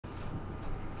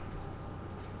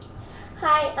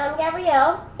Hi, I'm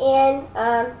Gabrielle, and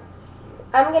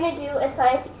I'm going to do a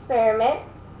science experiment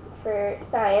for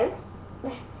science.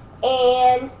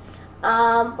 And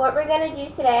what we're going to do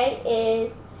today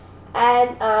is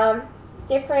add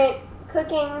different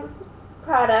cooking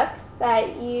products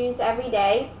that you use every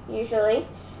day, usually,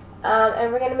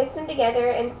 and we're going to mix them together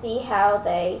and see how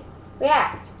they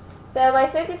react. So my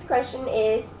focus question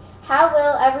is, how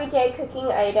will everyday cooking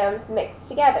items mix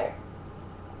together?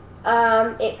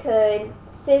 It could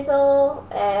sizzle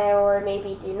or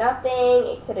maybe do nothing.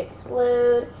 It could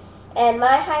explode. And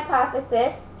my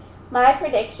hypothesis, my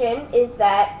prediction is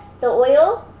that the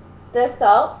oil, the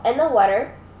salt, and the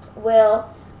water will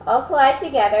all collide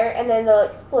together and then they'll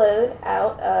explode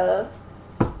out of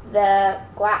the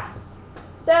glass.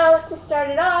 So to start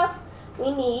it off,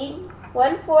 we need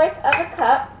 1/4 of a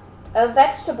cup of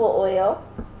vegetable oil.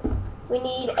 We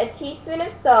need a teaspoon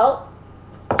of salt,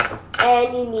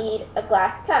 and you need a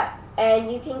glass cup.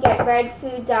 And you can get red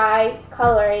food dye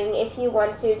coloring if you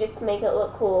want to, just to make it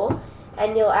look cool,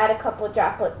 and you'll add a couple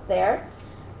droplets there,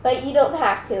 but you don't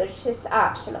have to, it's just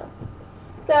optional.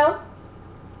 So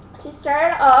to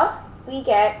start off, we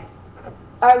get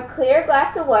our clear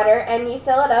glass of water, and you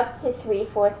fill it up to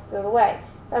 3/4 of the way.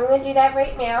 So I'm going to do that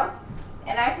right now,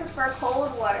 and I prefer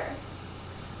cold water.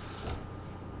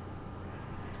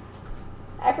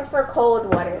 I prefer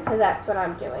cold water because that's what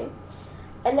I'm doing.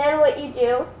 And then what you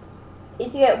do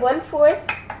is you get 1/4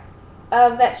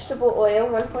 of vegetable oil,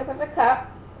 1/4 of a cup,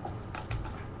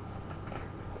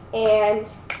 and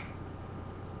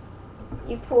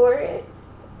you pour it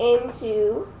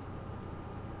into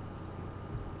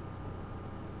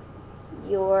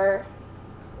your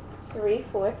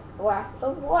 3/4 glass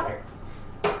of water.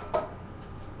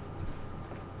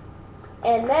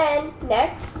 And then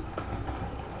next,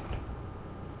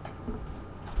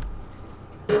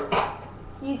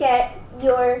 you get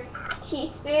your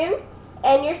teaspoon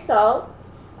and your salt.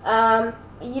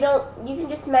 You can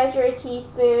just measure a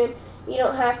teaspoon. You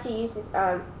don't have to use this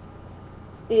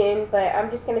spoon, but I'm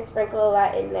just going to sprinkle a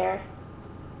lot in there.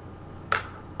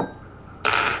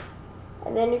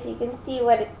 And then if you can see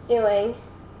what it's doing,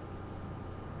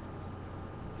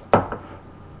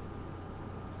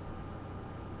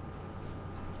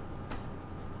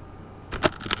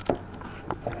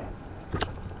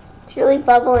 it's really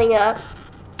bubbling up.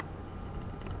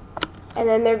 And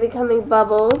then they're becoming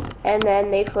bubbles, and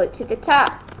then they float to the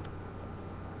top.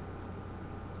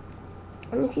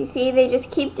 And if you see, they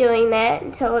just keep doing that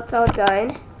until it's all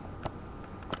done.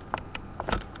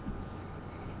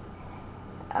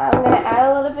 I'm going to add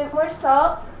a little bit more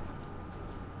salt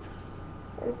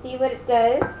and see what it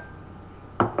does.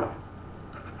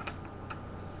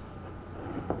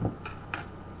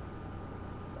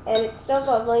 And it's still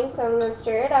bubbling, so I'm going to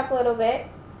stir it up a little bit.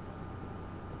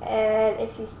 And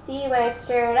if you see, when I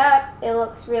stir it up, it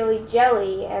looks really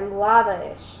jelly and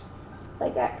lava-ish,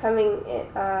 like that coming in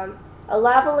a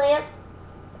lava lamp.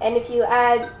 And if you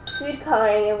add food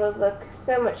coloring, it would look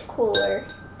so much cooler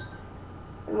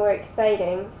and more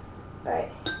exciting, but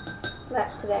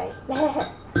not today.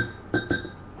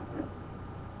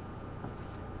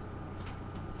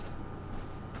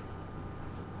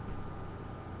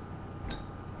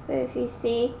 So if you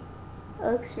see, it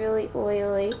looks really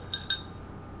oily.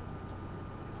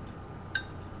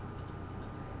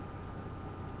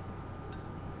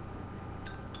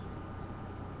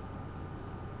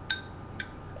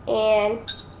 And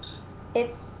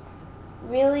it's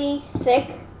really thick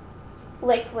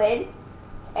liquid,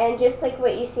 and just like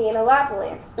what you see in a lava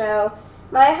lamp. So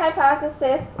my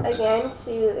hypothesis, again,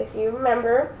 if you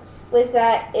remember, was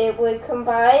that it would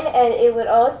combine and it would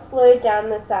all explode down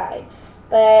the side.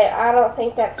 But I don't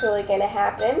think that's really going to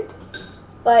happen.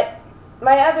 But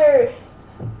my other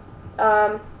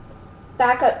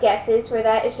backup guesses were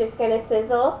that it's just going to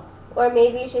sizzle, or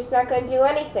maybe it's just not going to do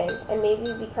anything, and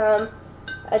maybe become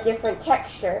a different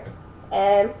texture.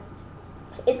 And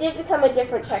it did become a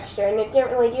different texture, and it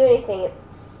didn't really do anything. It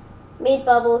made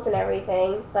bubbles and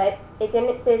everything, but it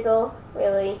didn't sizzle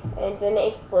really, and it didn't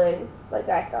explode like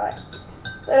I thought.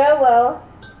 But oh well.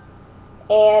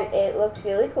 And it looked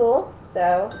really cool.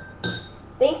 So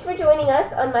thanks for joining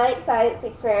us on my science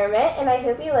experiment, and I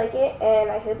hope you like it, and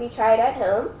I hope you try it at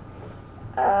home.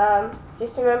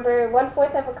 Just remember,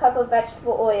 1/4 of a cup of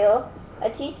vegetable oil, a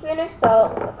teaspoon of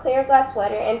salt, a clear glass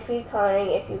water, and food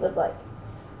coloring if you would like.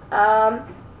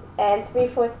 And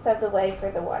 3/4 of the way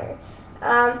for the water.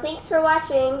 Thanks for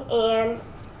watching, and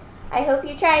I hope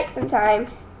you try it sometime.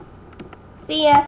 See ya!